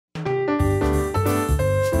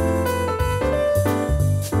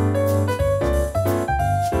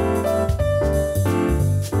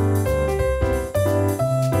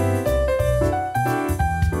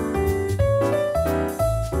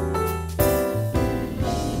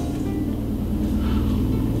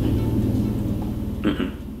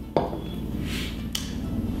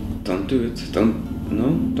do it.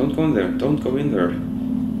 Don't go in there. Don't go in there.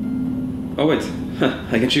 Oh wait,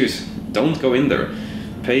 I can choose. Don't go in there.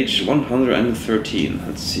 Page 113.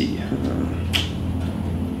 Let's see.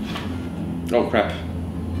 Oh crap.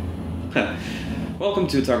 Welcome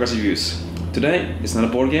to Targas Reviews. Today it's not a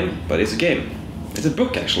board game, but it's a game. It's a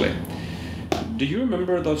book actually. Do you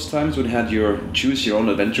remember those times when you had your choose your own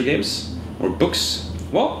adventure games? Or books?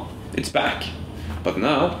 Well, it's back. But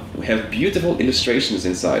now we have beautiful illustrations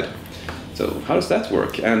inside. So how does that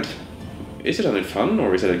work? And is it any fun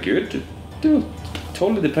or is it good? It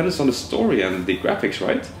totally depends on the story and the graphics,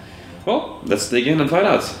 right? Well, let's dig in and find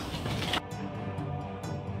out.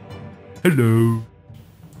 Hello.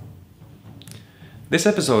 This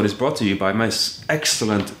episode is brought to you by my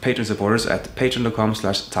excellent Patreon supporters at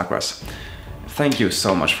patreon.com/takras. Thank you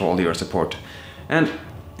so much for all your support. And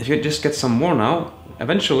if you just get some more now,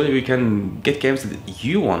 eventually we can get games that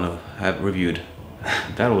you want to have reviewed.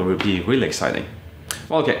 That will be really exciting.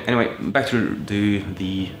 Well, okay, anyway, back to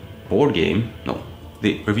the board game. No,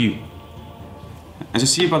 the review. As you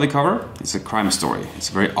see by the cover, it's a crime story. It's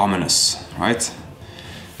very ominous, right?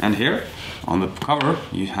 And here, on the cover,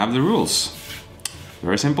 you have the rules.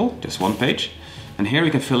 Very simple, just one page. And here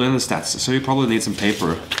you can fill in the stats. So you probably need some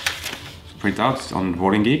paper to print out on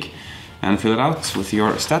Boarding Geek and fill it out with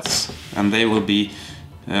your stats, and they will be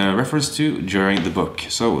referenced to during the book.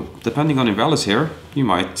 So depending on your values here, you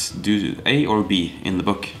might do A or B in the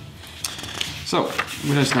book. So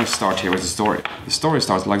we're just going to start here with the story. The story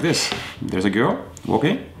starts like this. There's a girl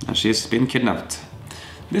walking and she's been kidnapped.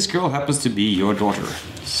 This girl happens to be your daughter,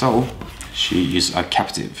 so she is a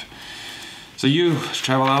captive. So you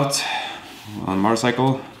travel out on a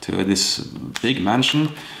motorcycle to this big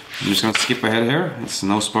mansion. I'm just going to skip ahead here. It's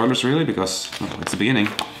no spoilers really because it's the beginning.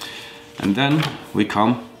 And then we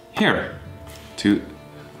come here to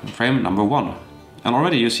frame number 1. And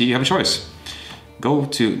already you see you have a choice. Go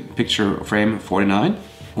to picture frame 49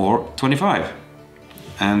 or 25.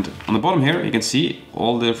 And on the bottom here you can see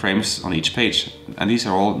all the frames on each page. And these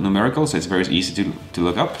are all numerical, so it's very easy to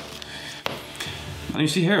look up. And you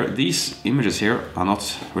see here, these images here are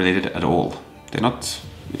not related at all. They're not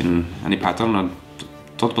in any pattern and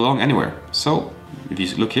don't belong anywhere. So if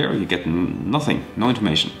you look here, you get nothing, no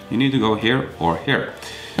information. You need to go here or here.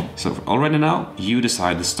 So already now, you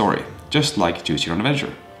decide the story, just like Choose Your Own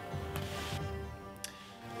Adventure.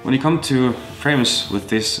 When you come to frames with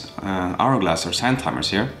this hourglass or sand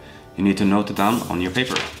timers here, you need to note it down on your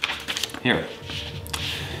paper, here.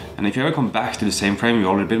 And if you ever come back to the same frame you've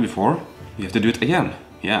already been before, you have to do it again.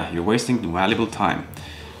 Yeah, you're wasting valuable time.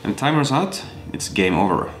 And time runs out, it's game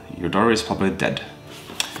over. Your daughter is probably dead.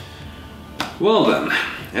 Well then,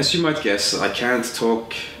 as you might guess, I can't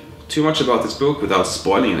talk too much about this book without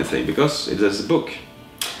spoiling anything, because it is a book.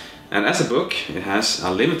 And as a book, it has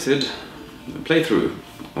a limited playthrough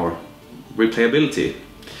or replayability.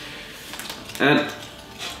 And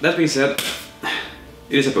that being said,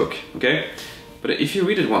 it is a book, okay? But if you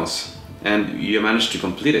read it once and you manage to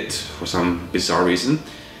complete it for some bizarre reason,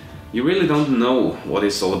 you really don't know what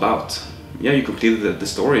it's all about. Yeah, you completed the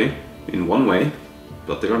story in one way,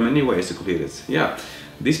 but there are many ways to complete it. Yeah,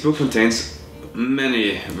 this book contains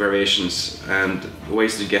many variations and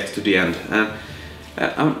ways to get to the end. And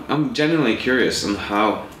I'm genuinely curious on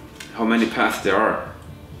how many paths there are.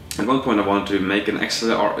 At one point I wanted to make an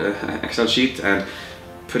Excel sheet and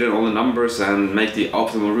put in all the numbers and make the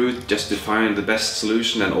optimal route just to find the best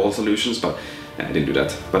solution and all solutions, but I didn't do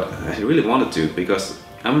that. But I really wanted to, because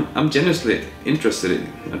I'm genuinely interested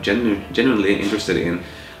in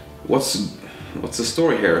what's the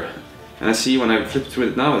story here. And I see when I flip through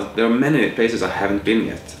it now, there are many places I haven't been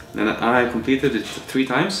yet. And I completed it 3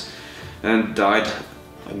 times and died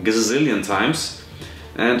a gazillion times.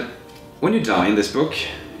 And when you die in this book,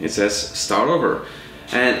 it says start over.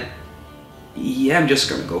 And yeah, I'm just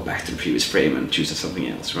gonna go back to the previous frame and choose something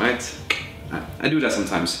else, right? I do that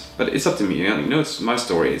sometimes, but it's up to me. You know, it's my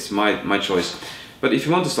story, it's my choice. But if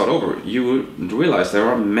you want to start over, you will realize there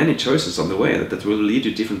are many choices on the way that will lead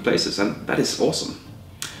you to different places, and that is awesome.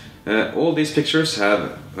 All these pictures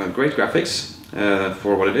have great graphics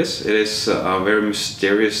for what it is. It is a very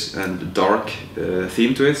mysterious and dark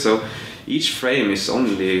theme to it. So each frame is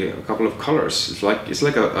only a couple of colors. It's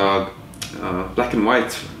like a black and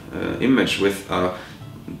white image with a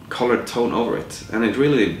colored tone over it, and it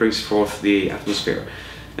really brings forth the atmosphere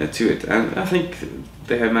to it. And I think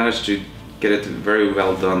they have managed to get it very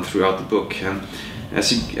well done throughout the book. And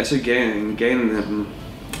as you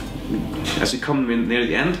come in near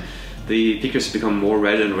the end, the pictures become more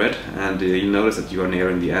red and red, and you notice that you are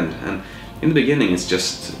nearing the end. And in the beginning it's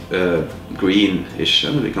just greenish,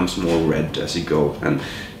 and it becomes more red as you go. And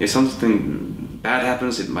if something bad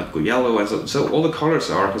happens, it might go yellow, and so all the colors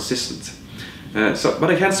are consistent. But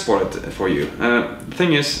I can't spoil it for you. The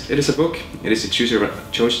thing is, it is a book. It is a choose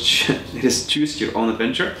your own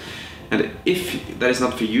adventure. And if that is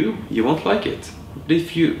not for you, you won't like it. But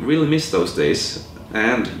if you really miss those days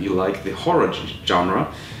and you like the horror genre,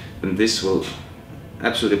 then this will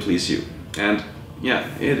absolutely please you. And yeah,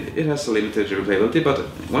 it has a limited replayability, but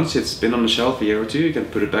once it's been on the shelf a year or two, you can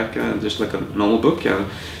put it back just like a normal book, and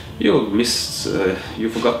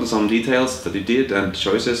you've forgotten some details that you did and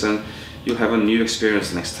choices, and you'll have a new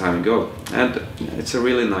experience next time you go. And it's a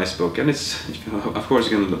really nice book, and it's, of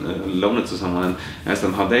course, you can loan it to someone and ask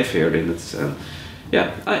them how they fared in it.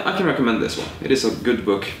 Yeah, I can recommend this one. It is a good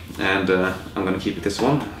book, and I'm gonna keep it this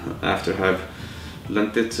one after I've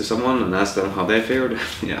lent it to someone and asked them how they fared.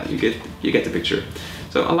 Yeah, you get the picture.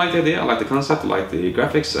 So I like the idea, I like the concept, I like the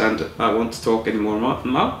graphics, and I won't talk anymore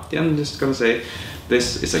now. I'm just gonna say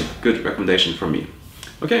this is a good recommendation from me.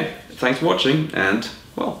 Okay, thanks for watching, and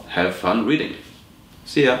well, have fun reading.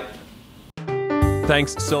 See ya!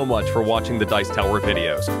 Thanks so much for watching the Dice Tower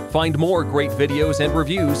videos. Find more great videos and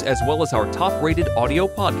reviews, as well as our top-rated audio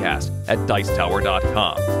podcast at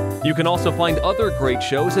Dicetower.com. You can also find other great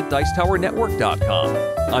shows at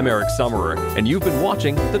DicetowerNetwork.com. I'm Eric Summerer, and you've been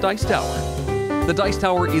watching The Dice Tower. The Dice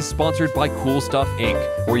Tower is sponsored by Cool Stuff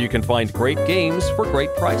Inc., where you can find great games for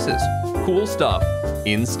great prices. Cool stuff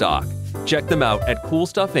in stock. Check them out at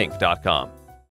CoolStuffInc.com.